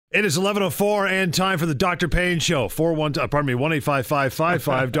It is 11:04 and time for the Dr. Payne Show.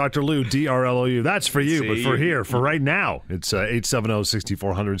 1-855-55 Dr. Lou, DRLOU. That's for you, but for right now, it's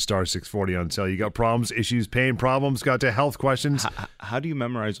 870-6400 star 640 on sale. You got problems, issues, pain problems, got to health questions. How do you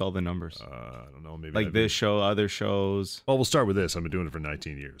memorize all the numbers? I don't know. Maybe like this show, other shows. Well, we'll start with this. I've been doing it for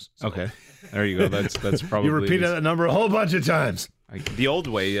 19 years. So. Okay, there you go. That's probably you repeated that number a whole bunch of times. The old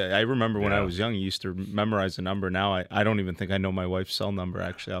way, I remember when I was young, you used to memorize a number. Now I don't even think I know my wife's cell number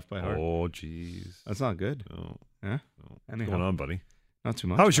actually off by heart. Oh, jeez. That's not good. Oh. Yeah? What's going on, buddy? Not too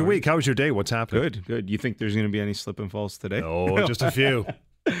much. How was your week? How was your day? What's happening? Good. You think there's going to be any slip and falls today? Oh, just a few.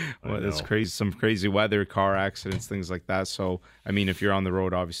 Well, that's crazy. Some crazy weather, car accidents, things like that. So, I mean, if you're on the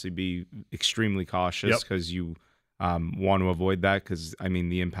road, obviously be extremely cautious because you want to avoid that because, I mean,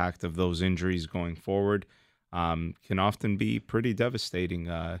 the impact of those injuries going forward can often be pretty devastating.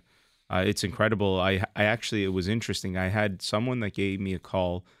 It's incredible. I actually, it was interesting. I had someone that gave me a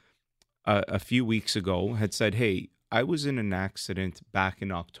call a few weeks ago, had said, hey, I was in an accident back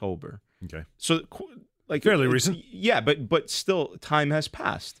in October. Okay. So, like fairly recent. Yeah, but still time has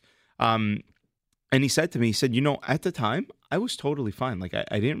passed. And he said to me, he said, at the time, I was totally fine. Like,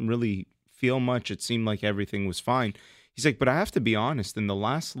 I didn't really feel much. It seemed like everything was fine. He's like, but I have to be honest, in the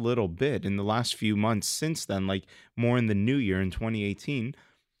last little bit, in the last few months since then, like more in the new year in 2018,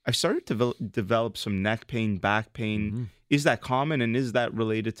 I started to develop some neck pain, back pain. Mm-hmm. Is that common and is that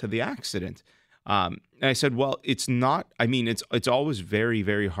related to the accident? And I said, well, it's not. I mean, it's always very,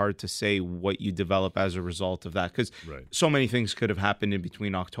 very hard to say what you develop as a result of that because so many things could have happened in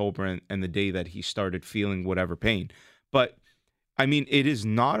between October and the day that he started feeling whatever pain. But I mean, it is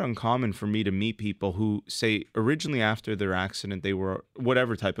not uncommon for me to meet people who say originally after their accident, they were,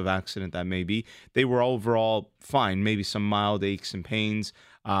 whatever type of accident that may be, they were overall fine, maybe some mild aches and pains,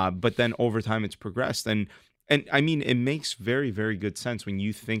 but then over time it's progressed. And I mean, it makes very, very good sense when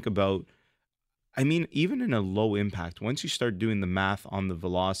you think about, I mean, even in a low impact, once you start doing the math on the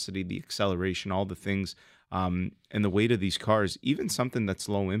velocity, the acceleration, all the things, and the weight of these cars, even something that's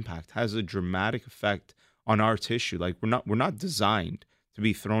low impact has a dramatic effect on our tissue. Like we're not designed to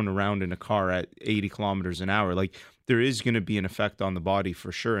be thrown around in a car at 80 kilometers an hour. Like there is going to be an effect on the body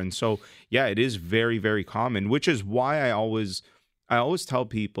for sure. And so, yeah, it is very, very common, which is why I always tell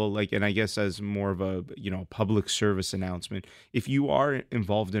people, like, and I guess as more of a, public service announcement, if you are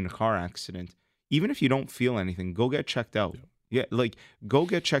involved in a car accident, even if you don't feel anything, go get checked out. Yeah, like go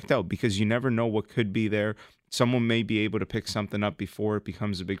get checked out because you never know what could be there. Someone may be able to pick something up before it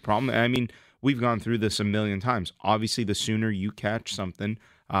becomes a big problem. I mean, we've gone through this a million times. Obviously, the sooner you catch something,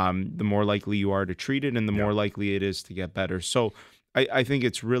 the more likely you are to treat it and the more likely it is to get better. So I think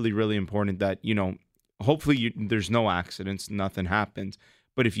it's really, really important that, hopefully there's no accidents, nothing happens.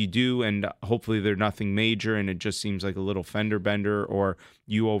 But if you do, and hopefully there's nothing major and it just seems like a little fender bender or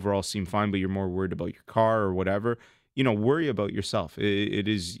you overall seem fine, but you're more worried about your car or whatever, worry about yourself.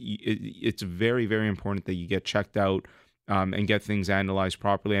 It's very, very important that you get checked out and get things analyzed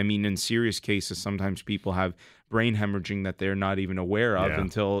properly. I mean, in serious cases, sometimes people have brain hemorrhaging that they're not even aware of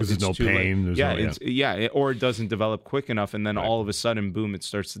until it's there's no too pain. late. Or it doesn't develop quick enough, and then all of a sudden, boom, it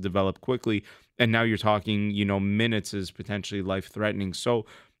starts to develop quickly, and now you're talking, minutes is potentially life-threatening. So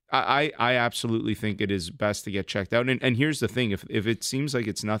I absolutely think it is best to get checked out. And here's the thing: if it seems like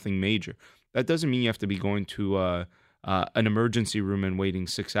it's nothing major, that doesn't mean you have to be going to an emergency room and waiting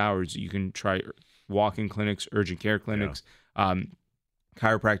 6 hours. You can try walk-in clinics, urgent care clinics,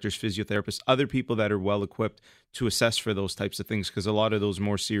 chiropractors, physiotherapists, other people that are well-equipped to assess for those types of things, because a lot of those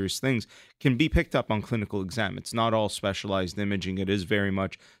more serious things can be picked up on clinical exam. It's not all specialized imaging. It is very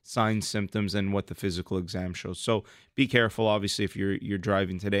much signs, symptoms, and what the physical exam shows. So be careful, obviously, if you're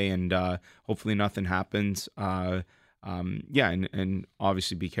driving today, and hopefully nothing happens. And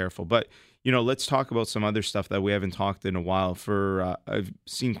obviously be careful. But let's talk about some other stuff that we haven't talked in a while. I've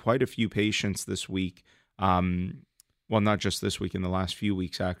seen quite a few patients this week, well, not just this week, in the last few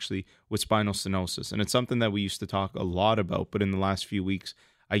weeks, actually, with spinal stenosis. And it's something that we used to talk a lot about, but in the last few weeks,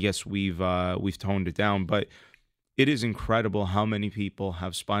 I guess we've toned it down. But it is incredible how many people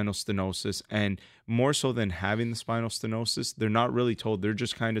have spinal stenosis, and more so than having the spinal stenosis, they're not really told. They're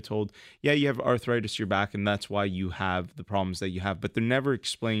just kind of told, yeah, you have arthritis, your back, and that's why you have the problems that you have. But they're never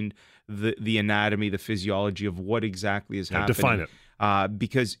explained the anatomy, the physiology of what exactly is happening. Define it.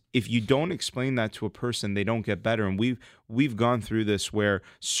 Because if you don't explain that to a person, they don't get better. And we've gone through this where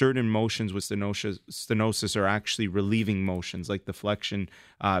certain motions with stenosis are actually relieving motions, like the flexion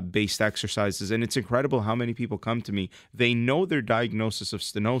based exercises. And it's incredible how many people come to me. They know their diagnosis of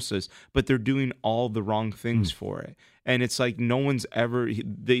stenosis, but they're doing all the wrong things for it. And it's like no one's ever,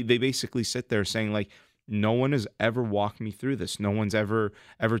 they basically sit there saying like, no one has ever walked me through this. No one's ever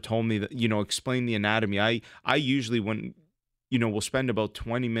told me that, explain the anatomy. I usually, when, will spend about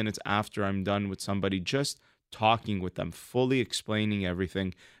 20 minutes after I'm done with somebody just talking with them, fully explaining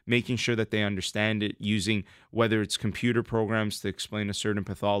everything, making sure that they understand it, using whether it's computer programs to explain a certain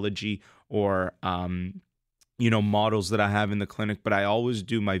pathology or, models that I have in the clinic. But I always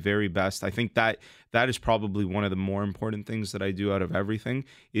do my very best. I think that is probably one of the more important things that I do out of everything,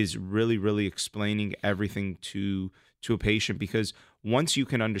 is really, really explaining everything to a patient, because once you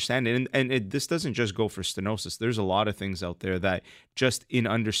can understand it, and this doesn't just go for stenosis. There's a lot of things out there that just in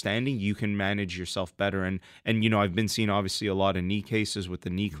understanding, you can manage yourself better. And I've been seeing obviously a lot of knee cases with the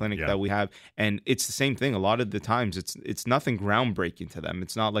knee clinic that we have, and it's the same thing. A lot of the times, it's nothing groundbreaking to them.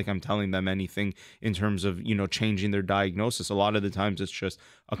 It's not like I'm telling them anything in terms of changing their diagnosis. A lot of the times, it's just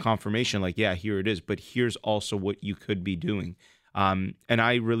a confirmation, like, yeah, here it is, but here's also what you could be doing. And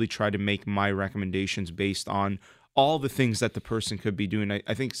I really try to make my recommendations based on all the things that the person could be doing.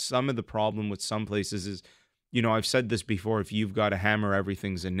 I think some of the problem with some places is, I've said this before, if you've got a hammer,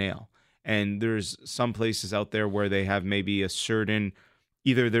 everything's a nail. And there's some places out there where they have maybe a certain,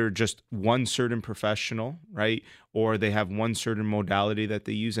 either they're just one certain professional, right? Or they have one certain modality that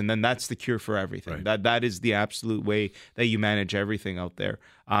they use. And then that's the cure for everything. Right. That is the absolute way that you manage everything out there.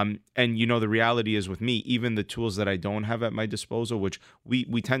 And the reality is with me, even the tools that I don't have at my disposal, which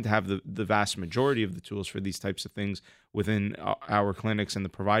we tend to have the vast majority of the tools for these types of things within our clinics and the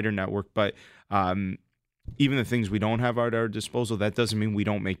provider network. But even the things we don't have at our disposal, that doesn't mean we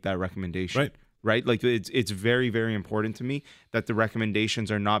don't make that recommendation. Right? Like it's very, very important to me that the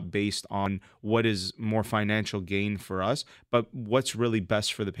recommendations are not based on what is more financial gain for us, but what's really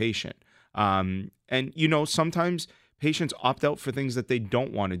best for the patient. And sometimes patients opt out for things that they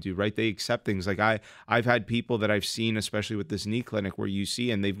don't want to do, right? They accept things. Like I've had people that I've seen, especially with this knee clinic, where you see,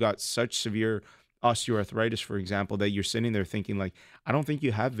 and they've got such severe osteoarthritis, for example, that you're sitting there thinking, like, I don't think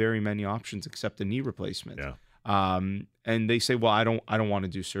you have very many options except a knee replacement. Yeah. And they say, well, I don't want to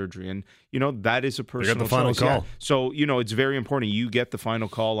do surgery. And, that is a personal choice. They got the final call. Yeah. So, it's very important. You get the final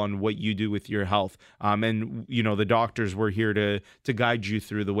call on what you do with your health. And, the doctors were here to guide you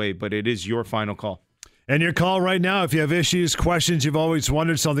through the way, but it is your final call. And your call right now, if you have issues, questions, you've always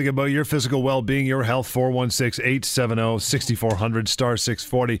wondered something about your physical well-being, your health, 416-870-6400, star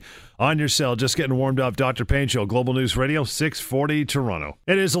 640 on your cell. Just getting warmed up. Dr. Payne Show, Global News Radio, 640 Toronto.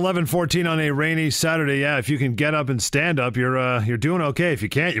 It is 11:14 on a rainy Saturday. Yeah, if you can get up and stand up, you're doing okay. If you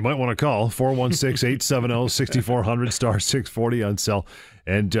can't, you might want to call 416-870-6400, star 640 on cell.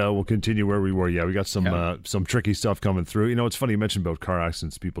 And we'll continue where we were. Yeah, we got some tricky stuff coming through. It's funny you mentioned about car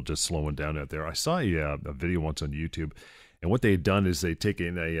accidents, people just slowing down out there. I saw a video once on YouTube, and what they had done is they'd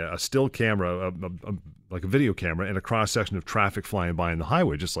taken a still camera, like a video camera, and a cross-section of traffic flying by on the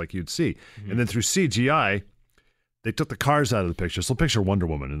highway, just like you'd see. Mm-hmm. And then through CGI, they took the cars out of the picture. So picture Wonder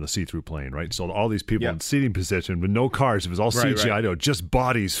Woman in the see-through plane, right? So all these people in seating position with no cars. It was all CGI, right. Just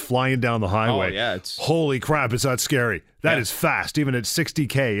bodies flying down the highway. Oh, yeah. Holy crap, is that scary. That is fast. Even at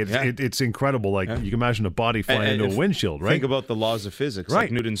 60K, it's incredible. Like, you can imagine a body flying into a windshield, right? Think about the laws of physics,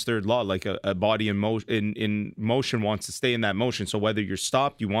 like Newton's third law. Like a body in motion wants to stay in that motion. So whether you're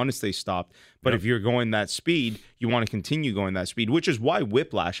stopped, you want to stay stopped. But if you're going that speed, you want to continue going that speed, which is why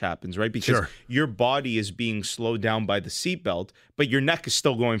whiplash happens, right? Because your body is being slowed down by the seatbelt, but your neck is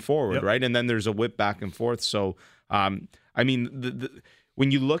still going forward, right? And then there's a whip back and forth. So, when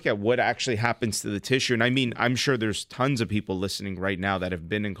you look at what actually happens to the tissue, and I'm sure there's tons of people listening right now that have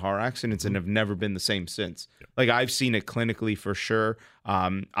been in car accidents and have never been the same since. Like, I've seen it clinically for sure.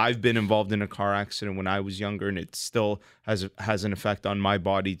 I've been involved in a car accident when I was younger, and it still has an effect on my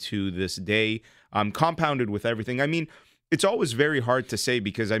body to this day, compounded with everything. It's always very hard to say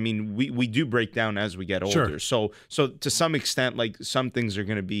because, we do break down as we get older. So to some extent, like, some things are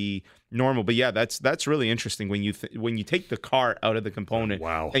going to be normal. But yeah, that's really interesting when you take the car out of the component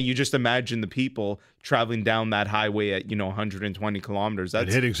and you just imagine the people traveling down that highway at 120 kilometers.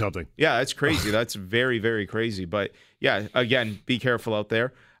 That's hitting something. Yeah, that's crazy. That's very, very crazy. But yeah, again, be careful out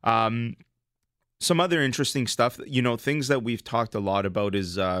there. Some other interesting stuff, things that we've talked a lot about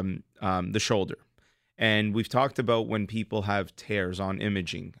is the shoulder. And we've talked about when people have tears on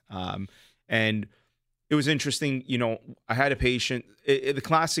imaging. And it was interesting, I had a patient, the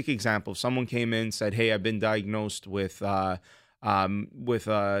classic example, someone came in, said, hey, I've been diagnosed with torn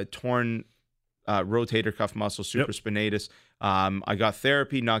rotator cuff muscle, supraspinatus. I got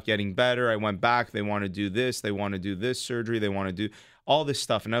therapy, not getting better. I went back. They want to do this. They want to do this surgery. They want to do all this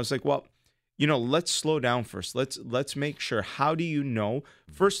stuff. And I was like, well, let's slow down first. Let's make sure. How do you know,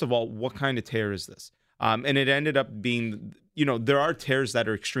 first of all, what kind of tear is this? And it ended up being there are tears that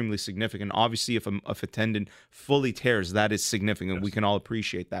are extremely significant. Obviously, if a tendon fully tears, that is significant. Yes. We can all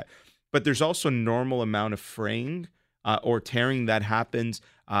appreciate that. But there's also a normal amount of fraying or tearing that happens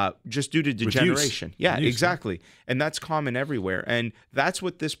just due to degeneration. Yeah, exactly. And that's common everywhere. And that's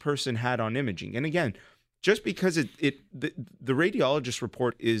what this person had on imaging. And again, just because the radiologist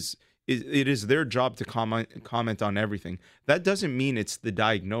report is their job to comment on everything, that doesn't mean it's the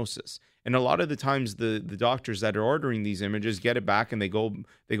diagnosis. And a lot of the times the doctors that are ordering these images get it back and they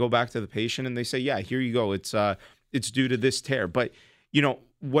go back to the patient and they say, yeah, here you go. It's due to this tear. But,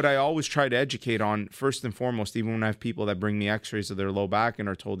 what I always try to educate on, first and foremost, even when I have people that bring me x-rays of their low back and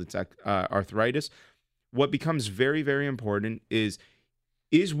are told it's arthritis, what becomes very, very important is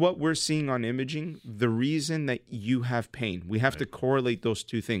what we're seeing on imaging the reason that you have pain? We have to correlate those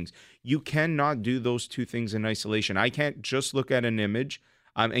two things. You cannot do those two things in isolation. I can't just look at an image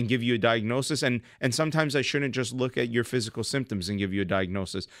and give you a diagnosis. And sometimes I shouldn't just look at your physical symptoms and give you a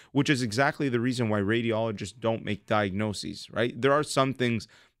diagnosis, which is exactly the reason why radiologists don't make diagnoses, right? There are some things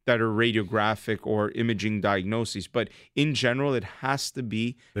that are radiographic or imaging diagnoses, but in general, it has to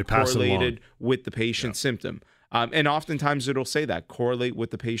be correlated with the patient's symptom. And oftentimes it'll say that, correlate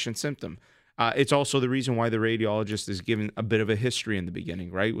with the patient's symptom. It's also the reason why the radiologist is given a bit of a history in the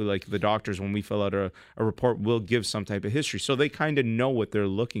beginning, right? Like the doctors, when we fill out a report, will give some type of history. So they kind of know what they're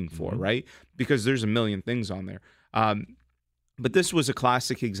looking for, right? Because there's a million things on there. But this was a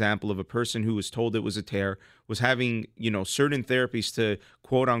classic example of a person who was told it was a tear, was having, certain therapies to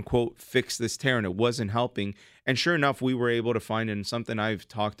quote unquote fix this tear, and it wasn't helping. And sure enough, we were able to find, and something I've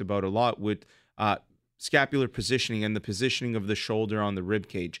talked about a lot with scapular positioning and the positioning of the shoulder on the rib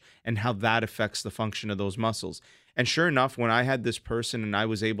cage and how that affects the function of those muscles. And sure enough, when I had this person and I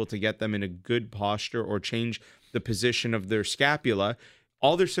was able to get them in a good posture or change the position of their scapula,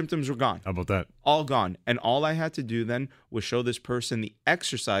 all their symptoms were gone. How about that? All gone. And all I had to do then was show this person the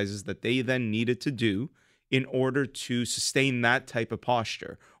exercises that they then needed to do in order to sustain that type of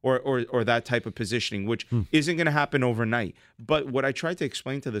posture or that type of positioning, which isn't going to happen overnight. But what I tried to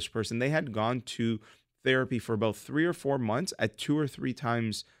explain to this person, they had gone to therapy for about 3 or 4 months at 2 or 3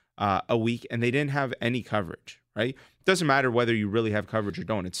 times a week, and they didn't have any coverage, right? It doesn't matter whether you really have coverage or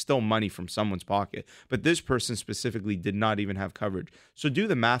don't. It's still money from someone's pocket. But this person specifically did not even have coverage. So do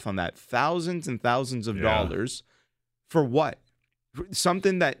the math on that. Thousands and thousands of dollars for what?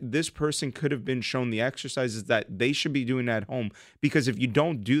 Something that this person could have been shown the exercises that they should be doing at home. Because if you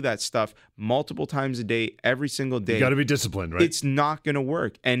don't do that stuff multiple times a day, every single day, you got to be disciplined, right? It's not going to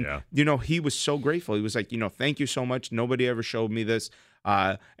work. And, he was so grateful. He was like, thank you so much. Nobody ever showed me this.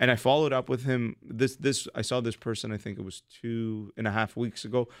 And I followed up with him. I saw this person, I think it was 2.5 weeks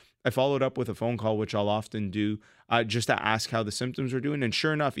ago. I followed up with a phone call, which I'll often do, just to ask how the symptoms were doing. And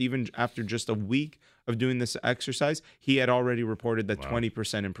sure enough, even after just a week of doing this exercise, he had already reported that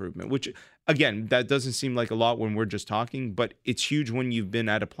 20% improvement, which, again, that doesn't seem like a lot when we're just talking, but it's huge when you've been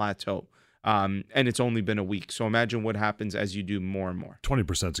at a plateau. And it's only been a week. So imagine what happens as you do more and more.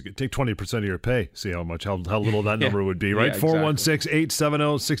 20%. Take 20% of your pay. See how little that number would be, right? Yeah,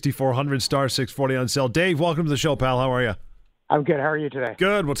 416-870-6400, star 640 on sale. Dave, welcome to the show, pal. How are you? I'm good. How are you today?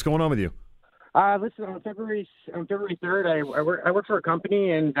 Good. What's going on with you? Listen, on February 3rd, I work for a company,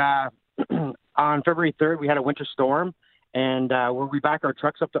 and on February 3rd, we had a winter storm, and we back our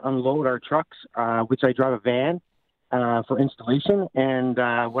trucks up to unload our trucks, which I drive a van for installation. And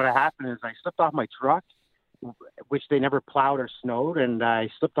what happened is I slipped off my truck, which they never plowed or snowed, and I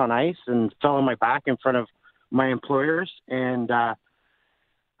slipped on ice and fell on my back in front of my employers, and I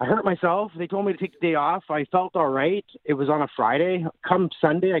hurt myself. They told me to take the day off. I felt all right. It was on a Friday. Come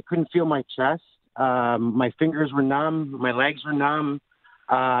Sunday, I couldn't feel my chest. My fingers were numb. My legs were numb.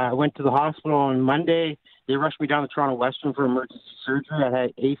 I went to the hospital on Monday. They rushed me down to Toronto Western for emergency surgery. I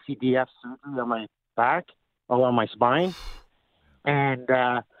had ACDF surgery on my back, along my spine. And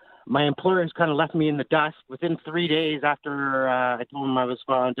my employers kind of left me in the dust. Within 3 days after I told them I was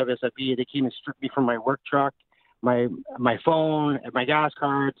on WSIB, they came and stripped me from my work truck, my phone, my gas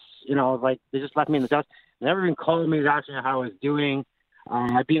cards. They just left me in the dust. They never even called me to ask me how I was doing.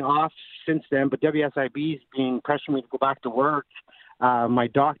 I've been off since then, but WSIB's been pressuring me to go back to work. My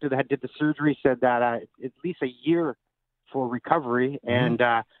doctor that did the surgery said that at least a year for recovery. And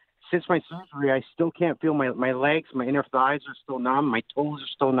since my surgery, I still can't feel my legs. My inner thighs are still numb. My toes are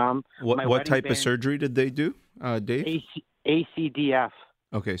still numb. What type of surgery did they do, Dave? ACDF.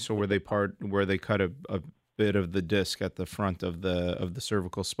 Okay, so where they cut a bit of the disc at the front of the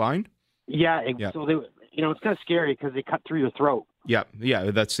cervical spine? Yeah. So they, it's kind of scary because they cut through your throat. Yeah.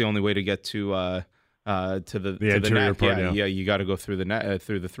 That's the only way to get to the anterior neck. part. Yeah, you got to go through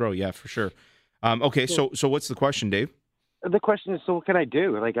the throat. Yeah, for sure. Okay, so what's the question, Dave? the question is, so what can I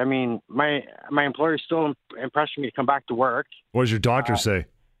do? Like, I mean, my employer is still pressuring me to come back to work. What does your doctor say?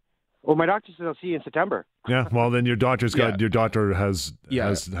 Well, my doctor says I'll see you in September. Yeah, well, then your doctor's got Yeah. your doctor has Yeah.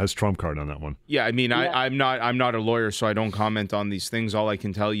 has trump card on that one. Yeah, I mean, I'm not a lawyer, so I don't comment on these things. All I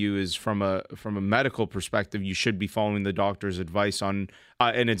can tell you is from a medical perspective, you should be following the doctor's advice on,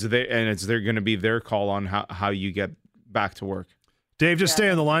 and it's they're going to be their call on how you get back to work. Dave, just stay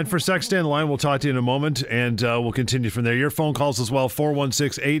on the line for a sec. Stay on the line. We'll talk to you in a moment, and we'll continue from there. Your phone calls as well,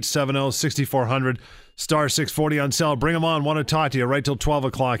 416-870-6400, star 640 on cell. Bring them on. Want to talk to you right till 12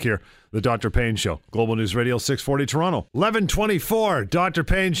 o'clock here. The Dr. Payne Show. Global News Radio, 640 Toronto. 1124, Dr.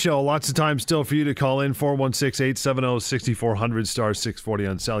 Payne Show. Lots of time still for you to call in, 416-870-6400, star 640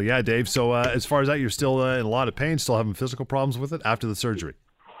 on cell. Yeah, Dave, so as far as that, you're still in a lot of pain, still having physical problems with it after the surgery.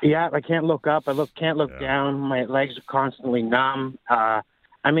 Yeah, I can't look up. Can't look down. My legs are constantly numb. I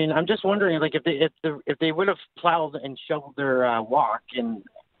mean, I'm just wondering, like, if they would have plowed and shoveled their walk, and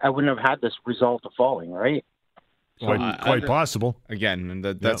I wouldn't have had this result of falling, right? Quite possible. Again, and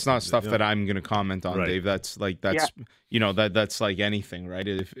that's not stuff that I'm going to comment on, Right. Dave. That's that's like anything, right?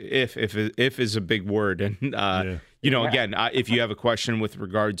 If is a big word, and again, if you have a question with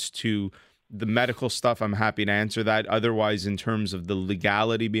regards to the medical stuff, I'm happy to answer that. Otherwise, in terms of the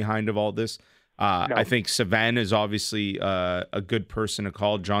legality behind of all this, I think Savannah is obviously a good person to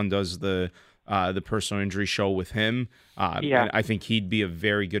call. John does the personal injury show with him. And I think he'd be a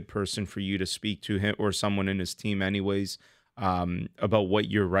very good person for you to speak to, him or someone in his team anyways, about what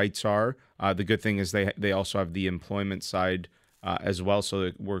your rights are. The good thing is they also have the employment side as well, so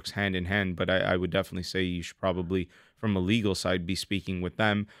it works hand in hand. But I would definitely say you should probably, from a legal side, be speaking with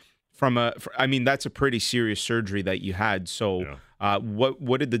them. I mean, that's a pretty serious surgery that you had. So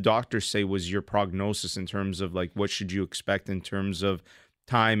what did the doctor say was your prognosis in terms of, like, what should you expect in terms of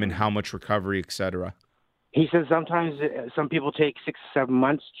time and how much recovery, et cetera? He says sometimes some people take 6 to 7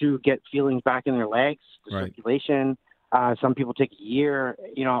 months to get feelings back in their legs, the Right. circulation. Some people take a year.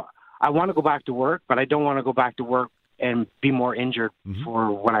 You know, I want to go back to work, but I don't want to go back to work and be more injured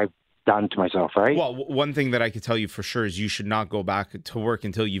for what I've done to myself, right? Well, one thing that I could tell you for sure is you should not go back to work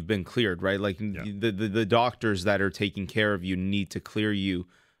until you've been cleared, right? Like the doctors that are taking care of you need to clear you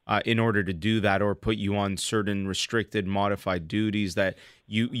in order to do that, or put you on certain restricted, modified duties that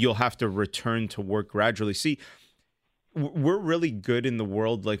you'll have to return to work gradually. See, we're really good in the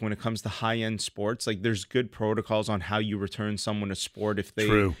world, like when it comes to high-end sports. Like, there's good protocols on how you return someone to sport if they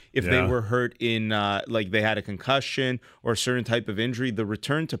they were hurt in like they had a concussion or a certain type of injury. The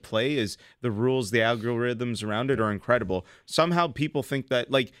return to play is the rules, the algorithms around it are incredible. Somehow people think that,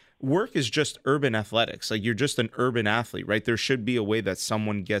 like, work is just urban athletics. Like, you're just an urban athlete, right? There should be a way that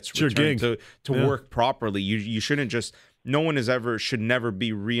someone gets returned to work properly. You shouldn't just. No one should never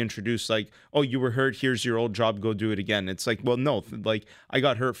be reintroduced like, oh, you were hurt, here's your old job, go do it again. It's like, well, no, like, I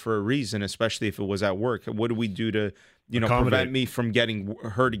got hurt for a reason, especially if it was at work. What do we do to, prevent me from getting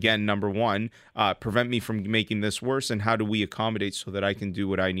hurt again, number one, prevent me from making this worse, and how do we accommodate so that I can do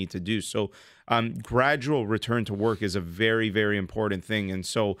what I need to do? So gradual return to work is a very, very important thing. And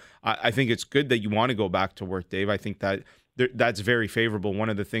so I think it's good that you want to go back to work, Dave. I think that that's very favorable. One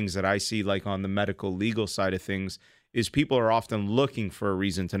of the things that I see, like on the medical legal side of things, is people are often looking for a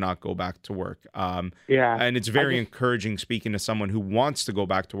reason to not go back to work. And it's very encouraging speaking to someone who wants to go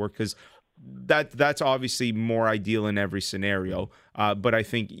back to work, because that's obviously more ideal in every scenario. But I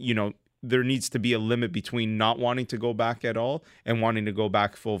think, there needs to be a limit between not wanting to go back at all and wanting to go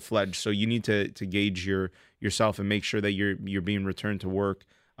back full-fledged. So you need to gauge yourself and make sure that you're being returned to work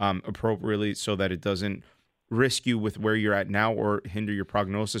appropriately, so that it doesn't risk you with where you're at now or hinder your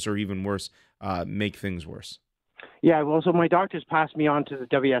prognosis, or even worse, make things worse. Yeah, well, so my doctors passed me on to the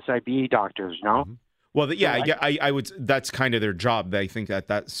WSIB doctors, Well, I would. That's kind of their job. I think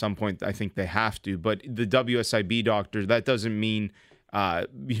at some point, I think they have to. But the WSIB doctors, that doesn't mean,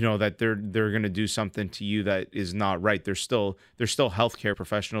 that they're going to do something to you that is not right. They're still healthcare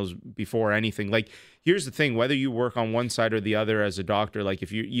professionals before anything. Like, here's the thing: whether you work on one side or the other as a doctor, like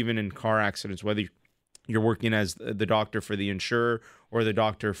if you're even in car accidents, whether you're working as the doctor for the insurer or the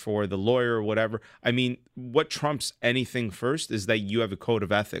doctor for the lawyer or whatever. I mean, what trumps anything first is that you have a code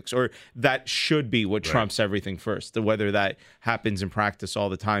of ethics, or that should be what trumps everything first, whether that happens in practice all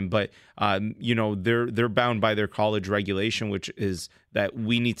the time. But, they're bound by their college regulation, which is that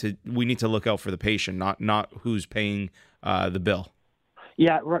we need to look out for the patient, not who's paying the bill.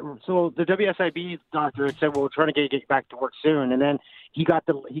 Yeah, so the WSIB doctor had said, "Well, we're trying to get back to work soon," and then he got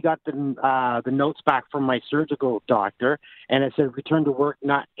the notes back from my surgical doctor, and it said, "Return to work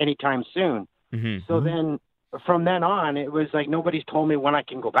not anytime soon." Mm-hmm. So then, from then on, it was like nobody's told me when I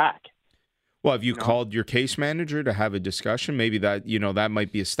can go back. Well, have you called your case manager to have a discussion? Maybe that, that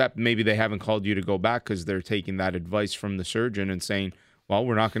might be a step. Maybe they haven't called you to go back because they're taking that advice from the surgeon and saying, well,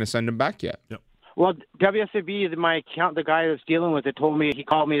 we're not going to send him back yet. Yep. Well, WSAB, the guy that's dealing with it, told me, he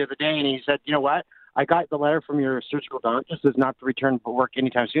called me the other day and he said, you know what? I got the letter from your surgical doctor, says not to return to work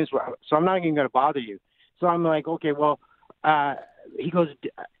anytime soon, so I'm not even going to bother you. So I'm like, okay, well, he goes,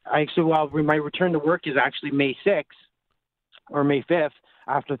 I said, well, my return to work is actually May 6th or May 5th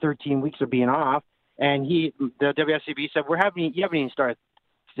after 13 weeks of being off. And the WSCB said, you haven't even started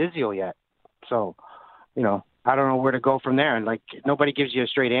physio yet. So, I don't know where to go from there. And nobody gives you a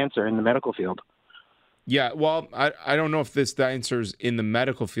straight answer in the medical field. Yeah, well, I don't know if the answer is in the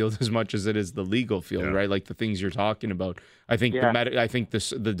medical field as much as it is the legal field, right? Like the things you're talking about. I think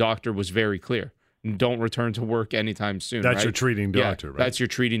the doctor was very clear. Don't return to work anytime soon. That's your treating doctor, right? That's your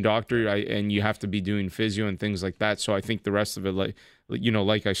treating doctor, and you have to be doing physio and things like that. So I think the rest of it,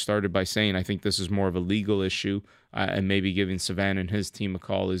 like I started by saying, I think this is more of a legal issue, and maybe giving Savannah and his team a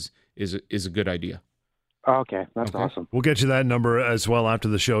call is a good idea. Okay, that's awesome. We'll get you that number as well after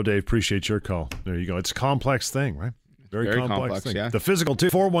the show, Dave. Appreciate your call. There you go. It's a complex thing, right? Very complex thing. Yeah. The physical, too.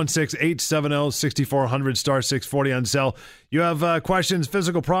 416-870-6400, star 640 on cell. You have questions,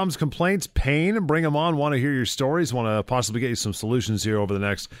 physical problems, complaints, pain, bring them on. Want to hear your stories. Want to possibly get you some solutions here over the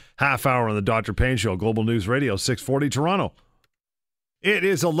next half hour on the Dr. Payne Show, Global News Radio, 640 Toronto. It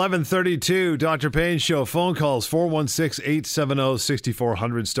is 11:32, Dr. Payne Show. Phone calls,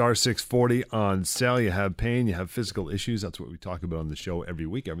 416-870-6400, star 640 on cell. You have pain, you have physical issues. That's what we talk about on the show every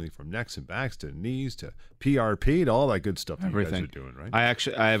week. Everything from necks and backs to knees to PRP to all that good stuff that Everything. you guys are doing, right?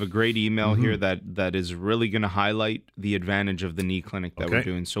 I have a great email here that is really going to highlight the advantage of the knee clinic that we're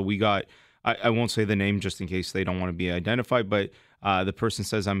doing. So we got, I won't say the name just in case they don't want to be identified, but the person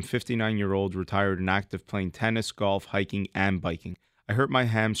says, I'm 59-year-old, retired and active, playing tennis, golf, hiking, and biking. I hurt my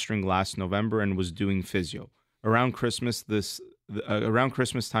hamstring last November and was doing physio. Around Christmas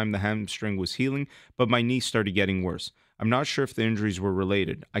time, the hamstring was healing, but my knee started getting worse. I'm not sure if the injuries were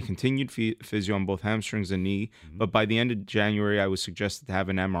related. I continued physio on both hamstrings and knee, but by the end of January, I was suggested to have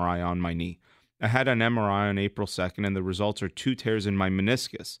an MRI on my knee. I had an MRI on April 2nd, and the results are 2 tears in my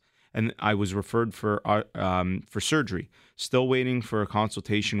meniscus, and I was referred for surgery. Still waiting for a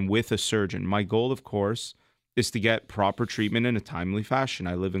consultation with a surgeon. My goal, of course, is to get proper treatment in a timely fashion.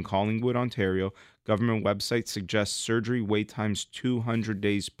 I live in Collingwood, Ontario. Government website suggests surgery wait times 200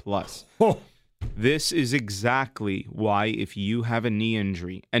 days plus. Oh. This is exactly why if you have a knee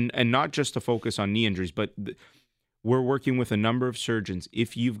injury, and not just to focus on knee injuries, but we're working with a number of surgeons.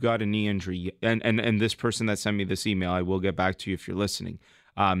 If you've got a knee injury, and this person that sent me this email, I will get back to you if you're listening.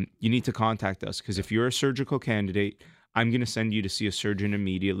 You need to contact us because if you're a surgical candidate, I'm going to send you to see a surgeon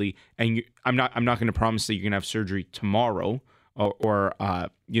immediately, and I'm not going to promise that you're going to have surgery tomorrow or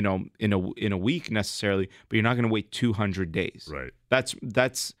in a week necessarily, but you're not going to wait 200 days. Right. That's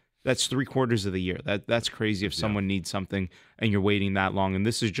 3/4 of the year. That's crazy if someone needs something and you're waiting that long. And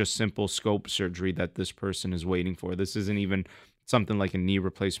this is just simple scope surgery that this person is waiting for. This isn't even something like a knee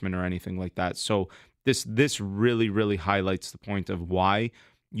replacement or anything like that. So this really, really highlights the point of why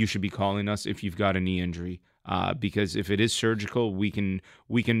you should be calling us if you've got a knee injury. Because if it is surgical, we can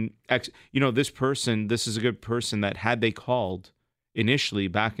this is a good person that had they called initially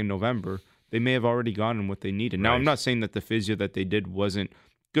back in November, they may have already gotten what they needed. Now, I'm not saying that the physio that they did wasn't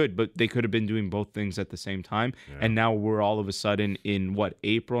good, but they could have been doing both things at the same time. Yeah. And now we're all of a sudden in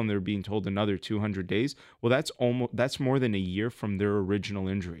April, and they're being told another 200 days. Well, that's more than a year from their original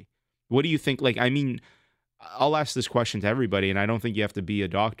injury. What do you think? I'll ask this question to everybody, and I don't think you have to be a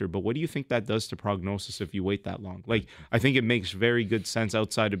doctor, but what do you think that does to prognosis if you wait that long? I think it makes very good sense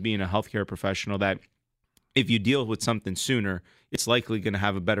outside of being a healthcare professional that if you deal with something sooner, it's likely going to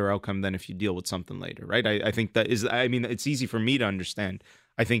have a better outcome than if you deal with something later, right? I think that is, it's easy for me to understand.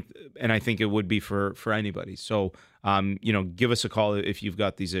 I think it would be for anybody. So, give us a call if you've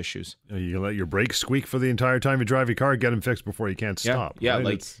got these issues. You can let your brakes squeak for the entire time you drive your car, get them fixed before you can't stop. Yeah,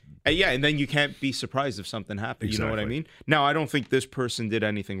 right? And then you can't be surprised if something happens. Exactly. You know what I mean? Now, I don't think this person did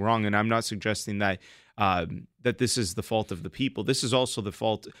anything wrong, and I'm not suggesting that that this is the fault of the people. This is also the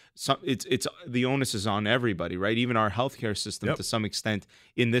fault. It's the onus is on everybody, right? Even our healthcare system, to some extent,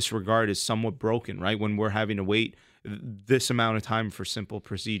 in this regard, is somewhat broken, right? When we're having to wait this amount of time for simple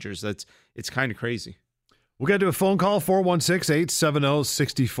procedures, it's kind of crazy. We'll get to a phone call,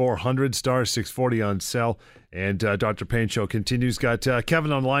 416-870-6400, star 640 on cell. And Dr. Payne Show continues. Got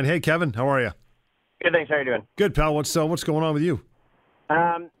Kevin on the line. Hey, Kevin, how are you? Good, thanks. How are you doing? Good, pal. What's going on with you?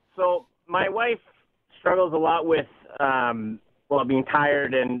 So my wife struggles a lot with, being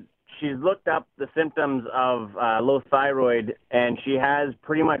tired, and she's looked up the symptoms of low thyroid, and she has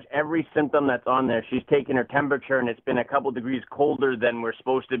pretty much every symptom that's on there. She's taken her temperature, and it's been a couple degrees colder than we're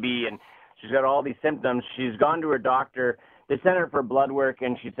supposed to be, and she's got all these symptoms. She's gone to her doctor. They sent her for blood work,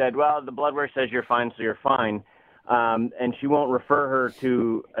 and she said, well, the blood work says you're fine, so you're fine. And she won't refer her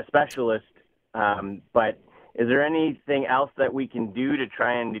to a specialist. But is there anything else that we can do to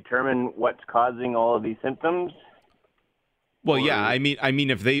try and determine what's causing all of these symptoms? Well, yeah, I mean,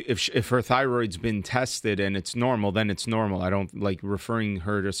 if her thyroid's been tested and it's normal, then it's normal. I don't like referring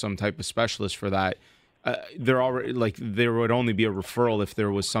her to some type of specialist for that. There would only be a referral if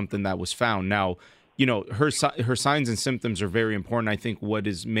there was something that was found. Now, her signs and symptoms are very important. I think what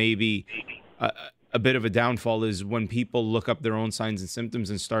is maybe a bit of a downfall is when people look up their own signs and symptoms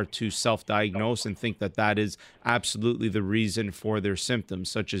and start to self-diagnose and think that that is absolutely the reason for their symptoms,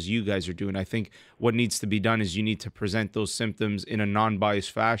 such as you guys are doing. I think what needs to be done is you need to present those symptoms in a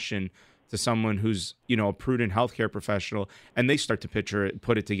non-biased fashion to someone who's, a prudent healthcare professional, and they start to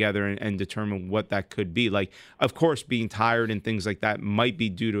put it together and determine what that could be. Like, of course, being tired and things like that might be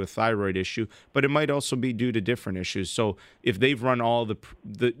due to a thyroid issue, but it might also be due to different issues. So if they've run all the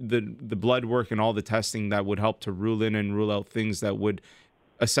blood work and all the testing that would help to rule in and rule out things that would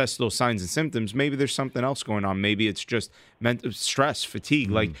assess those signs and symptoms, maybe there's something else going on. Maybe it's just mental stress,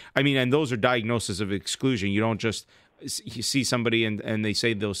 fatigue. And those are diagnoses of exclusion. You don't just you see somebody and they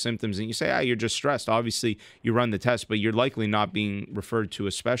say those symptoms and you say, you're just stressed. Obviously, you run the test, but you're likely not being referred to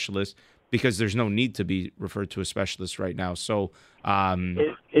a specialist because there's no need to be referred to a specialist right now. So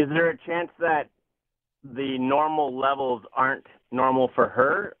is there a chance that the normal levels aren't normal for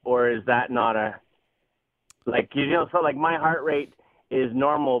her, or is that not so like my heart rate is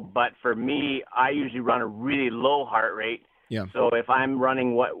normal, but for me, I usually run a really low heart rate. Yeah. So if I'm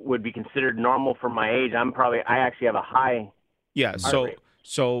running what would be considered normal for my age, I actually have a high. Yeah. Heart rate.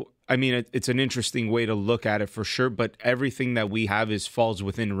 So I mean, it's an interesting way to look at it for sure. But everything that we have falls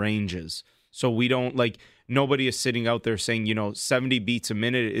within ranges. So we don't nobody is sitting out there saying 70 beats a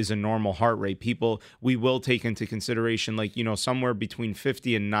minute is a normal heart rate. We will take into consideration somewhere between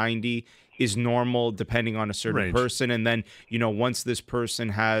 50 and 90 is normal depending on a certain person. And then once this person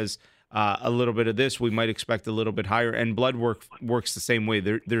has a little bit of this, we might expect a little bit higher. And blood work works the same way.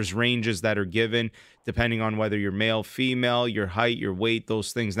 There's ranges that are given depending on whether you're male, female, your height, your weight,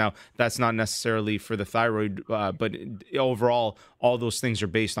 those things. Now, that's not necessarily for the thyroid, but overall, all those things are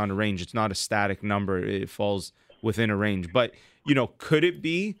based on a range. It's not a static number. It falls within a range. But, could it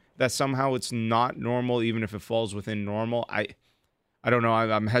be that somehow it's not normal, even if it falls within normal? I don't know.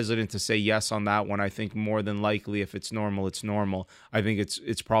 I'm hesitant to say yes on that one. I think more than likely, if it's normal, it's normal. I think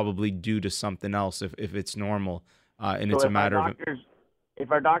it's probably due to something else if it's normal, and it's a matter of. If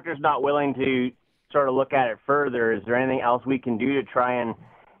our doctor's not willing to sort of look at it further, is there anything else we can do to try and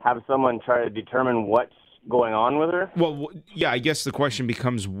have someone try to determine what's going on with her? Well, yeah. I guess the question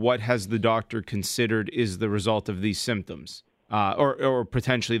becomes, what has the doctor considered is the result of these symptoms? Or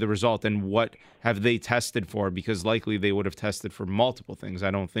potentially the result, and what have they tested for? Because likely they would have tested for multiple things.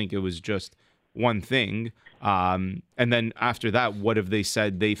 I don't think it was just one thing. And then after that, what have they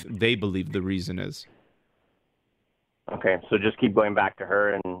said they believe the reason is? Okay, so just keep going back to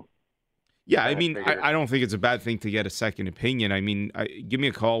her and. Yeah, I mean, I don't think it's a bad thing to get a second opinion. I mean, give me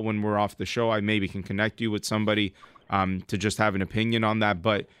a call when we're off the show. I maybe can connect you with somebody to just have an opinion on that.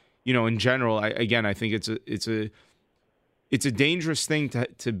 But in general, I think it's a dangerous thing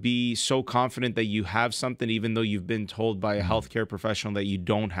to be so confident that you have something, even though you've been told by a healthcare professional that you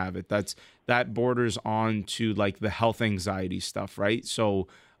don't have it. That borders on to the health anxiety stuff, right? So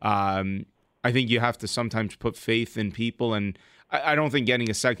I think you have to sometimes put faith in people, and I don't think getting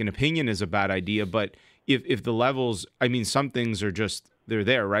a second opinion is a bad idea. But if the levels, some things are just they're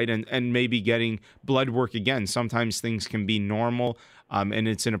there, right? And maybe getting blood work again. Sometimes things can be normal. And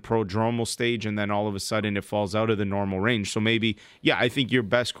it's in a prodromal stage, and then all of a sudden it falls out of the normal range. So maybe, I think your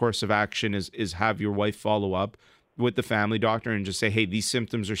best course of action is have your wife follow up with the family doctor and just say, hey, these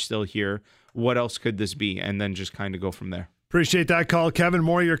symptoms are still here. What else could this be? And then just kind of go from there. Appreciate that call, Kevin.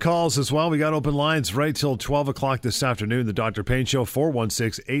 More of your calls as well. We got open lines right till 12 o'clock this afternoon. The Dr. Payne Show,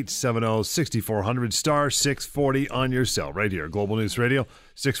 416-870-6400, star 640 on your cell right here. Global News Radio,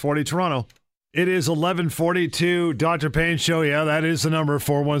 640 Toronto. It is 11:42, Dr. Payne Show. Yeah, that is the number,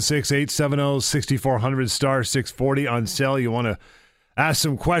 416-870-6400, star 640 on cell. You want to ask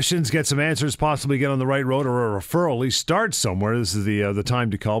some questions, get some answers, possibly get on the right road or a referral, at least start somewhere. This is the time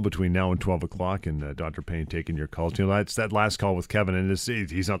to call between now and 12 o'clock, and Dr. Payne taking your calls. That's that last call with Kevin, and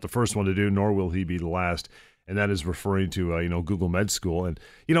he's not the first one to do, nor will he be the last. and that is referring to Google Med School, and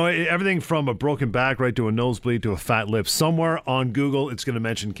everything from a broken back right to a nosebleed to a fat lip. Somewhere on Google, it's going to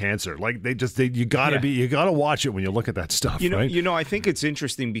mention cancer. Like you gotta watch it when you look at that stuff. Right? I think it's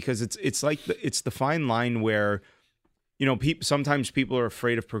interesting because it's like it's the fine line where sometimes people are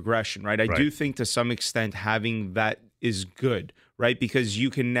afraid of progression, right? I do think to some extent having that is good, right? Because you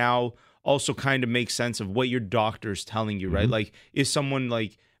can now also kind of make sense of what your doctor is telling you, right? Like, is someone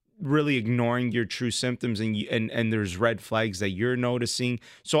like really ignoring your true symptoms and there's red flags that you're noticing?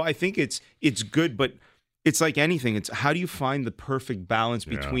 So I think it's good, but it's like anything. It's how do you find the perfect balance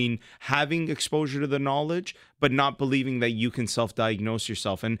between having exposure to the knowledge, but not believing that you can self-diagnose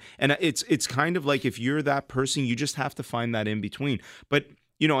yourself. And it's kind of like if you're that person, you just have to find that in between. But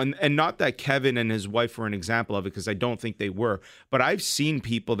and not that Kevin and his wife were an example of it, because I don't think they were. But I've seen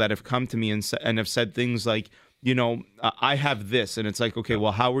people that have come to me and have said things like, I have this. And it's like, okay,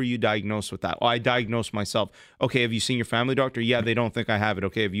 well, how were you diagnosed with that? Oh, I diagnosed myself. Okay, have you seen your family doctor? Yeah, they don't think I have it.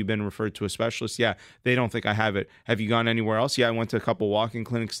 Okay, have you been referred to a specialist? Yeah, they don't think I have it. Have you gone anywhere else? Yeah, I went to a couple walk-in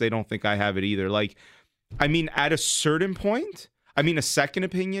clinics. They don't think I have it either. Like, I mean, at a certain point, a second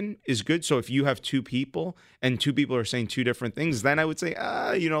opinion is good. So if you have two people and two people are saying two different things, then I would say,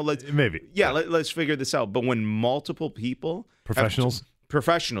 let's figure this out. But when multiple people, professionals,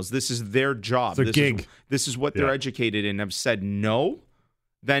 this is their job. It's their gig. This is what they're educated in, have said no,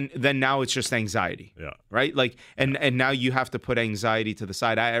 then now it's just anxiety. Yeah. Right? Like, and now you have to put anxiety to the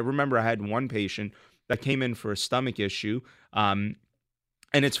side. I remember I had one patient that came in for a stomach issue.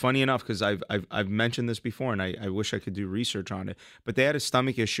 And it's funny enough because I've mentioned this before, and I wish I could do research on it. But they had a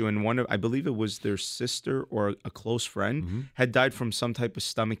stomach issue, and I believe it was their sister or a close friend had died from some type of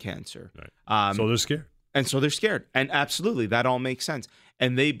stomach cancer. Right. So they're scared. And so they're scared. And absolutely, that all makes sense.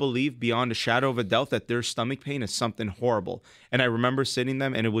 And they believe beyond a shadow of a doubt that their stomach pain is something horrible. And I remember sitting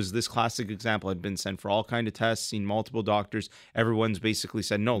them, and it was this classic example. I'd been sent for all kind of tests, seen multiple doctors. Everyone's basically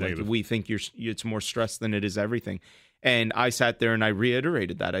said, no, like, we think it's more stress than it is everything. And I sat there and I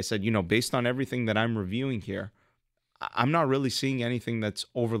reiterated that. I said, based on everything that I'm reviewing here, I'm not really seeing anything that's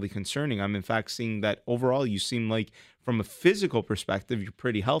overly concerning. I'm in fact seeing that overall you seem like from a physical perspective, you're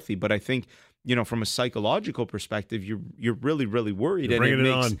pretty healthy. But I think, from a psychological perspective, you're really, really worried.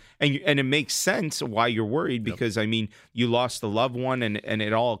 And it makes sense why you're worried because, you lost a loved one and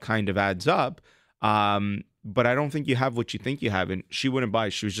it all kind of adds up. But I don't think you have what you think you have. And she wouldn't buy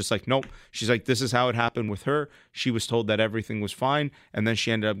it. She was just like, nope. She's like, this is how it happened with her. She was told that everything was fine. And then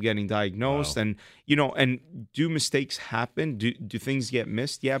she ended up getting diagnosed. Wow. And, and do mistakes happen? Do things get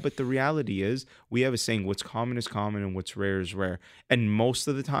missed? Yeah. But the reality is we have a saying, what's common is common and what's rare is rare. And most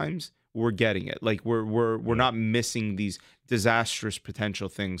of the times we're getting it. Like we're not missing these disastrous potential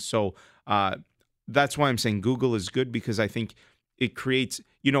things. So that's why I'm saying Google is good, because I think it creates,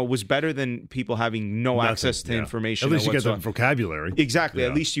 was better than people having no access to information. At least you get the vocabulary. Exactly. Yeah.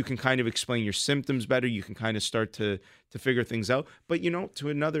 At least you can kind of explain your symptoms better. You can kind of start to figure things out. But, to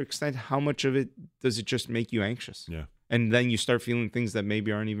another extent, how much of it does it just make you anxious? Yeah. And then you start feeling things that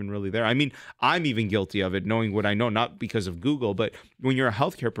maybe aren't even really there. I'm even guilty of it, knowing what I know, not because of Google, but when you're a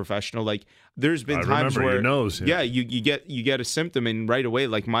healthcare professional, like there's been times where your nose, you get a symptom and right away,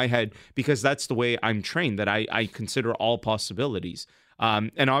 like my head, because that's the way I'm trained, that I consider all possibilities.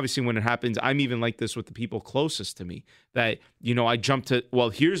 And obviously when it happens, I'm even like this with the people closest to me, that, I jump to, well,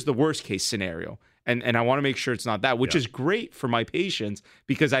 here's the worst case scenario. And I want to make sure it's not that, which is great for my patients,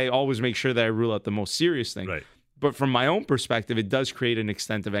 because I always make sure that I rule out the most serious thing. Right. But from my own perspective, it does create an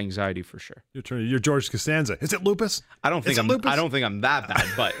extent of anxiety for sure. You're George Costanza. Is it lupus? I don't think I'm that bad,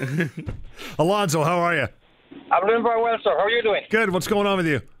 but Alonzo, how are you? I'm doing very well, sir. How are you doing? Good. What's going on with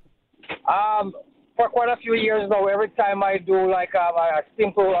you? For quite a few years now, every time I do like a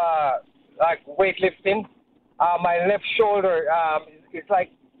simple like weightlifting, my left shoulder, it's like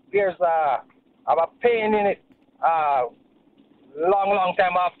there's a pain in it long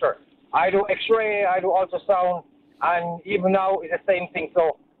time after. I do X-ray, I do ultrasound, and even now it's the same thing.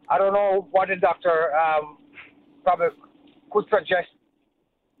 So I don't know what the doctor probably could suggest.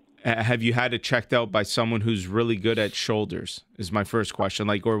 Have you had it checked out by someone who's really good at shoulders? Is my first question.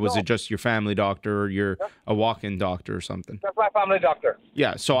 Or was it just your family doctor, or a walk-in doctor or something? That's my family doctor.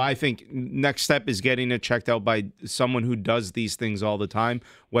 Yeah. So I think next step is getting it checked out by someone who does these things all the time,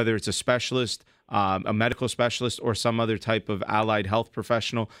 whether it's a specialist, a medical specialist, or some other type of allied health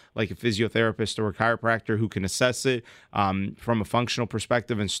professional like a physiotherapist or a chiropractor who can assess it from a functional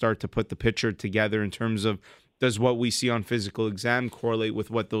perspective and start to put the picture together in terms of, does what we see on physical exam correlate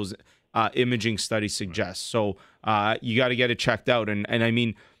with what those imaging studies suggest? So you got to get it checked out.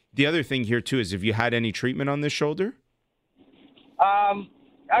 And the other thing here too is, have you had any treatment on this shoulder?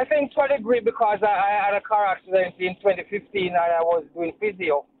 I think to a degree because I had a car accident in 2015 and I was doing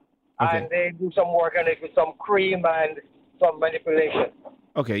physio. Okay. And they do some work on it with some cream and some manipulation.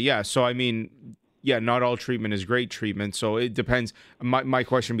 Okay, yeah. So, I mean, yeah, not all treatment is great treatment. So it depends. My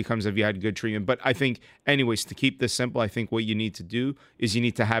question becomes, have you had good treatment? But I think, anyways, to keep this simple, I think what you need to do is you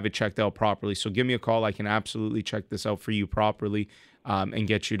need to have it checked out properly. So give me a call. I can absolutely check this out for you properly and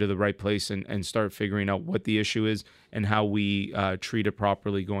get you to the right place and start figuring out what the issue is and how we treat it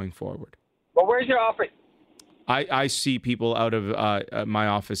properly going forward. But where's your office? I see people out of my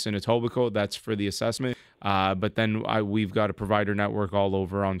office in Etobicoke. That's for the assessment. But then we've got a provider network all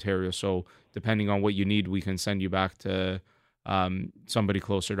over Ontario. So depending on what you need, we can send you back to somebody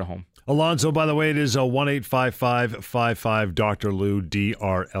closer to home. Alonzo, by the way, it is 1-855-55 Dr. Lou,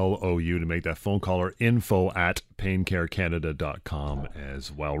 DRLOU, to make that phone call, or info@paincarecanada.com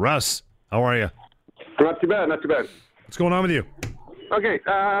as well. Russ, how are you? Not too bad, not too bad. What's going on with you? Okay,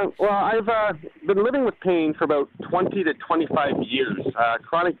 well, I've been living with pain for about 20 to 25 years.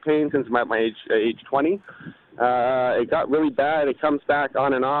 Chronic pain since about my age 20. It got really bad. It comes back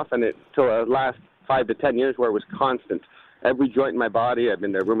on and off, and it till the last 5 to 10 years where it was constant. Every joint in my body. I've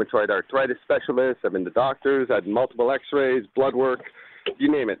been to rheumatoid arthritis specialists. I've been to doctors. I had multiple x-rays, blood work,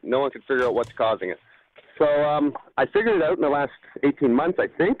 you name it. No one could figure out what's causing it. So I figured it out in the last 18 months, I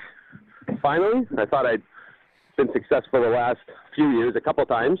think, finally. I thought I'd been successful the last few years, a couple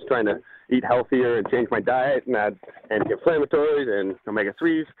times, trying to eat healthier and change my diet and add anti-inflammatories and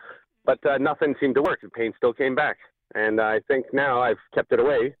omega-3s, but nothing seemed to work. The pain still came back. And I think now I've kept it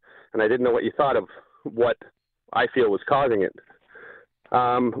away, and I didn't know what you thought of what I feel was causing it.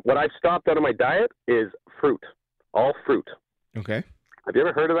 What I've stopped out of my diet is fruit, all fruit. Okay. Have you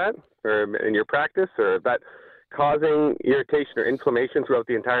ever heard of that or in your practice, or is that causing irritation or inflammation throughout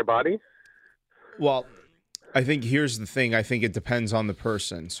the entire body? Well, I think here's the thing. I think it depends on the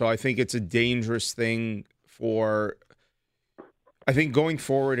person. So I think it's a dangerous thing I think going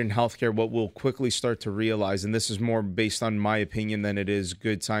forward in healthcare, what we'll quickly start to realize, and this is more based on my opinion than it is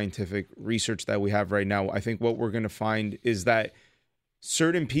good scientific research that we have right now. I think what we're going to find is that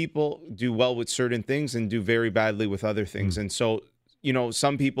certain people do well with certain things and do very badly with other things. And so,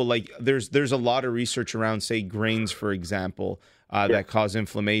 some people, like there's a lot of research around, say, grains, for example, that cause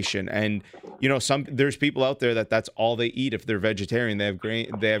inflammation. And, there's people out there that's all they eat if they're vegetarian. They have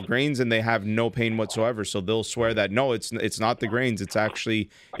grains and they have no pain whatsoever. So they'll swear that, no, it's not the grains. It's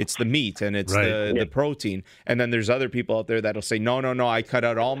the meat and it's the protein. And then there's other people out there that'll say, no, I cut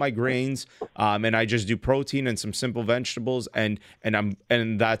out all my grains and I just do protein and some simple vegetables and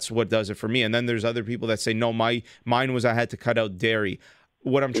that's what does it for me. And then there's other people that say, no, mine was I had to cut out dairy.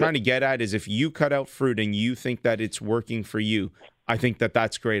 What I'm trying to get at is if you cut out fruit and you think that it's working for you, I think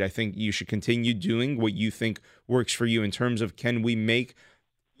that's great. I think you should continue doing what you think works for you in terms of, can we make,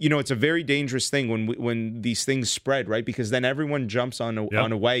 it's a very dangerous thing when these things spread, right? Because then everyone jumps on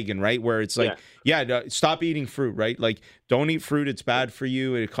a wagon, right? Where it's like, stop eating fruit, right? Like, don't eat fruit. It's bad for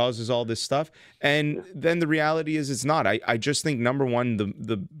you. It causes all this stuff. And then the reality is it's not. I just think, number one,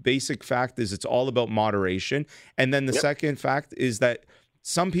 the basic fact is it's all about moderation. And then the second fact is that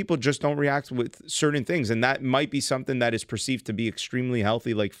some people just don't react with certain things, and that might be something that is perceived to be extremely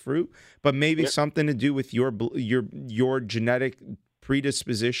healthy, like fruit, but maybe something to do with your genetic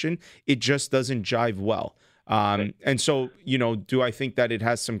predisposition. It just doesn't jive well. And so, do I think that it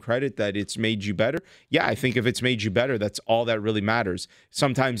has some credit that it's made you better? Yeah, I think if it's made you better, that's all that really matters.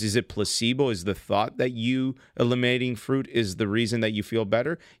 Sometimes is it placebo? Is the thought that you eliminating fruit is the reason that you feel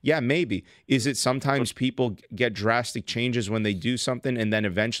better? Yeah, maybe. Is it sometimes people get drastic changes when they do something and then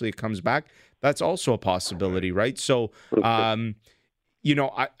eventually it comes back? That's also a possibility, right? So, I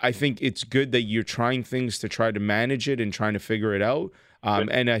think it's good that you're trying things to try to manage it and trying to figure it out.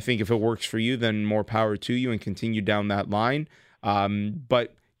 And I think if it works for you, then more power to you and continue down that line.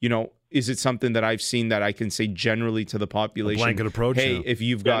 But, is it something that I've seen that I can say generally to the population? A blanket approach? Hey, now. If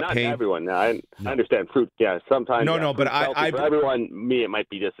you've got not pain. Not everyone. I understand fruit. Yeah, sometimes. No, but for everyone, it might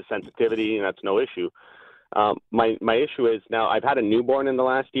be just a sensitivity, and that's no issue. My issue is now I've had a newborn in the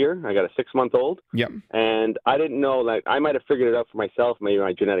last year. I got a 6-month-old. Yep. And I didn't know, I might have figured it out for myself. Maybe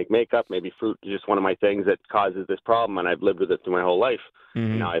my genetic makeup, maybe fruit is just one of my things that causes this problem, and I've lived with it through my whole life.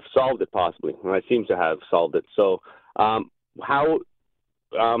 Mm-hmm. Now I've solved it possibly, and I seem to have solved it. So how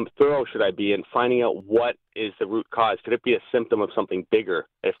thorough should I be in finding out what is the root cause? Could it be a symptom of something bigger?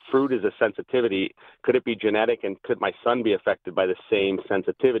 If fruit is a sensitivity, could it be genetic, and could my son be affected by the same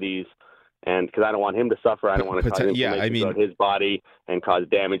sensitivities? And because I don't want him to suffer, I don't want to cause inflammation throughout his body and cause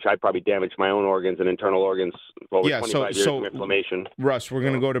damage. I probably damaged my own organs and internal organs over 25 years of inflammation. Russ, we're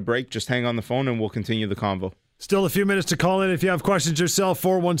going to go to break. Just hang on the phone and we'll continue the convo. Still a few minutes to call in if you have questions yourself.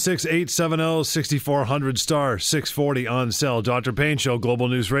 416-870-6400 star 640 on cell. Dr. Payne Show, Global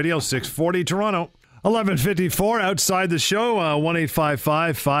News Radio, 640 Toronto. 11:54 outside the show.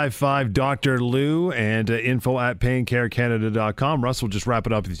 1-855-55 Dr. Lou and info at PayneCareCanada.com. Russ will just wrap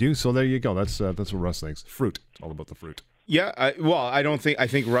it up with you. So there you go. That's what Russ thinks. Fruit. It's all about the fruit. Yeah, I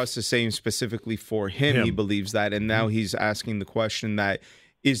think Russ is saying specifically for him. He believes that, and now he's asking the question that,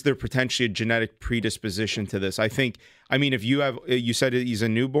 is there potentially a genetic predisposition to this? If you said you said a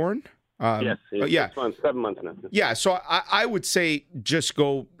newborn? Yes. 6 months, 7 months now. Yeah, so I would say just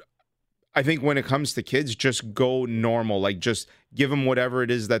go, I think when it comes to kids, just go normal. Like, just give them whatever it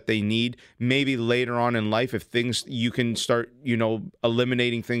is that they need. Maybe later on in life, if things, you can start,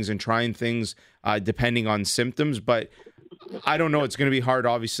 eliminating things and trying things depending on symptoms. But I don't know. It's going to be hard,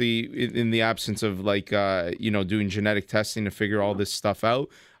 obviously, in the absence of doing genetic testing to figure all this stuff out.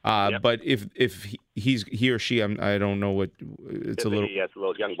 But if he or she, I don't know what it's a little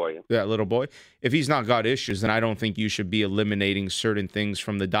young boy. Yeah, little boy. If he's not got issues, then I don't think you should be eliminating certain things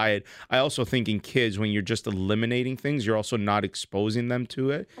from the diet. I also think in kids, when you're just eliminating things, you're also not exposing them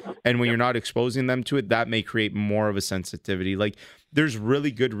to it. And when you're not exposing them to it, that may create more of a sensitivity. Like, there's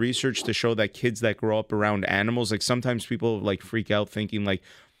really good research to show that kids that grow up around animals, like sometimes people like freak out thinking like,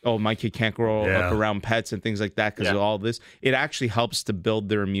 oh, my kid can't grow up around pets and things like that because of all this. It actually helps to build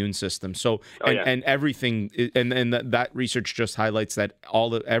their immune system. So, and everything, and that research just highlights that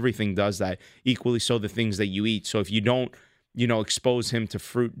everything does that. Equally so the things that you eat. So if you don't, expose him to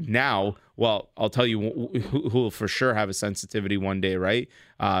fruit now, well, I'll tell you who will for sure have a sensitivity one day, right?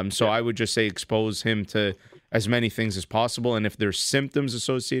 I would just say expose him to as many things as possible. And if there's symptoms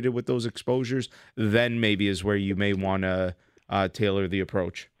associated with those exposures, then maybe is where you may want to tailor the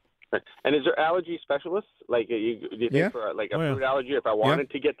approach. And is there allergy specialists? Like, do you think for like a fruit allergy, if I wanted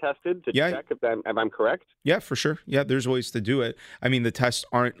to get tested to check if I'm correct? Yeah, for sure. Yeah, there's ways to do it. I mean, the tests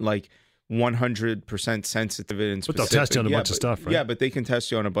aren't like 100% sensitive and specific. But they'll test you on a bunch of stuff, right? Yeah, but they can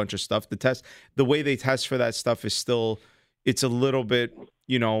test you on a bunch of stuff. The way they test for that stuff is still, it's a little bit,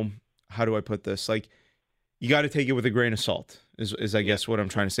 how do I put this? Like, you got to take it with a grain of salt is I guess what I'm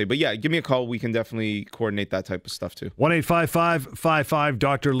trying to say. But yeah, give me a call. We can definitely coordinate that type of stuff too. 1-855-55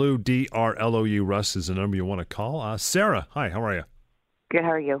 Dr. Lou, DRLOU. Russ is the number you want to call. Sarah, hi, how are you? Good, how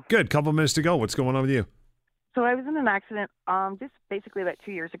are you? Good. Couple minutes to go. What's going on with you? So I was in an accident just basically about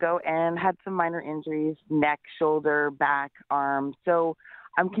 2 years ago and had some minor injuries, neck, shoulder, back, arm. So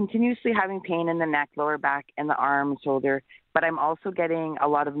I'm continuously having pain in the neck, lower back, and the arm, shoulder. But I'm also getting a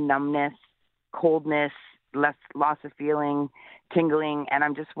lot of numbness, coldness, loss of feeling, tingling, and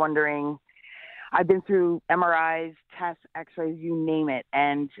I'm just wondering, I've been through MRIs, tests, x-rays, you name it,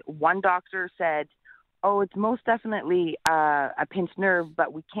 and one doctor said, oh, it's most definitely a pinched nerve,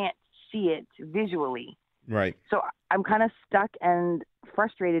 but we can't see it visually. Right. So I'm kind of stuck and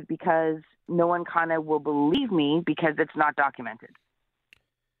frustrated because no one kind of will believe me because it's not documented.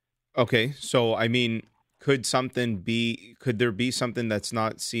 Okay, so I mean, could there be something that's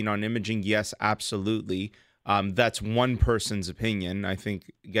not seen on imaging? Yes, absolutely. That's one person's opinion. I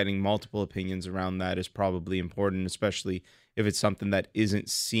think getting multiple opinions around that is probably important, especially if it's something that isn't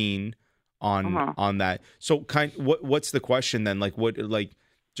seen on that. So what's the question then?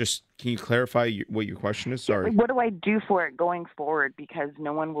 Just can you clarify what your question is? Sorry. What do I do for it going forward? Because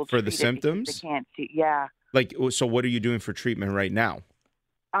no one will for the symptoms. They can't see. Yeah. So what are you doing for treatment right now?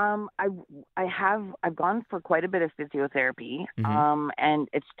 I've gone for quite a bit of physiotherapy, and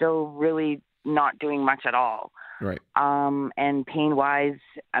it's still really not doing much at all. Right. And pain-wise,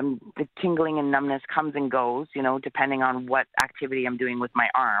 the tingling and numbness comes and goes, depending on what activity I'm doing with my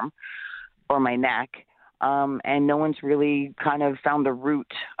arm or my neck. And no one's really kind of found the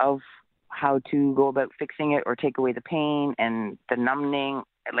root of how to go about fixing it or take away the pain and the numbing.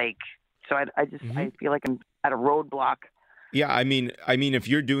 So I feel like I'm at a roadblock. Yeah, I mean, if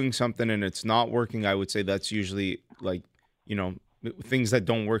you're doing something and it's not working, I would say that's usually things that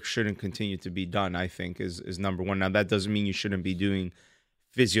don't work shouldn't continue to be done, I think is number one. Now, that doesn't mean you shouldn't be doing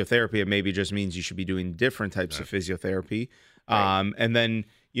physiotherapy. It maybe just means you should be doing different types of physiotherapy. Right. And then,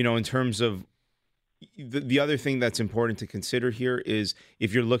 in terms of the other thing that's important to consider here is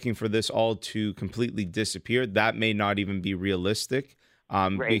if you're looking for this all to completely disappear, that may not even be realistic.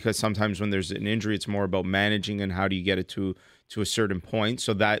 Because sometimes when there's an injury, it's more about managing and how do you get it to a certain point.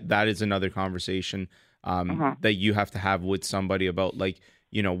 So that is another conversation that you have to have with somebody about,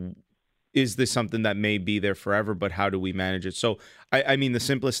 is this something that may be there forever, but how do we manage it? So, I mean, the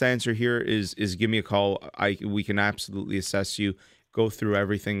simplest answer here is give me a call. We can absolutely assess you, go through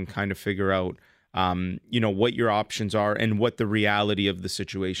everything, kind of figure out, what your options are and what the reality of the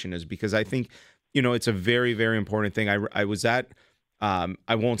situation is. Because I think it's a very, very important thing. I was at,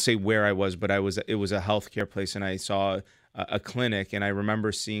 I won't say where I was, but it was a healthcare place, and I saw a clinic, and I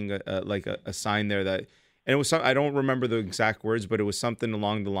remember seeing a sign there that, and it was I don't remember the exact words, but it was something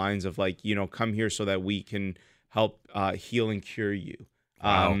along the lines of like, come here so that we can help heal and cure you.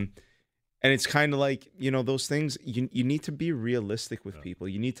 Wow. And it's kind of like, those things, you need to be realistic with people.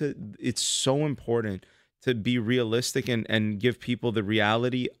 It's so important to be realistic and give people the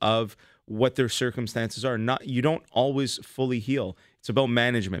reality of what their circumstances are. You don't always fully heal. It's about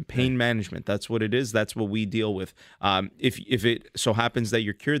management, pain management. That's what it is. That's what we deal with. If it so happens that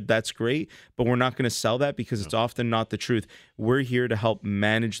you're cured, that's great, but we're not going to sell that because it's often not the truth. We're here to help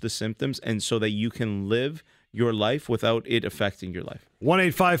manage the symptoms and so that you can live your life without it affecting your life.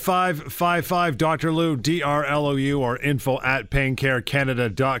 1-855-55 Dr. Lou, DRLOU, or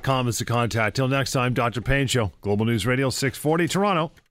info@paincarecanada.com is the contact. Till next time, Dr. Pain Show, Global News Radio 640 Toronto.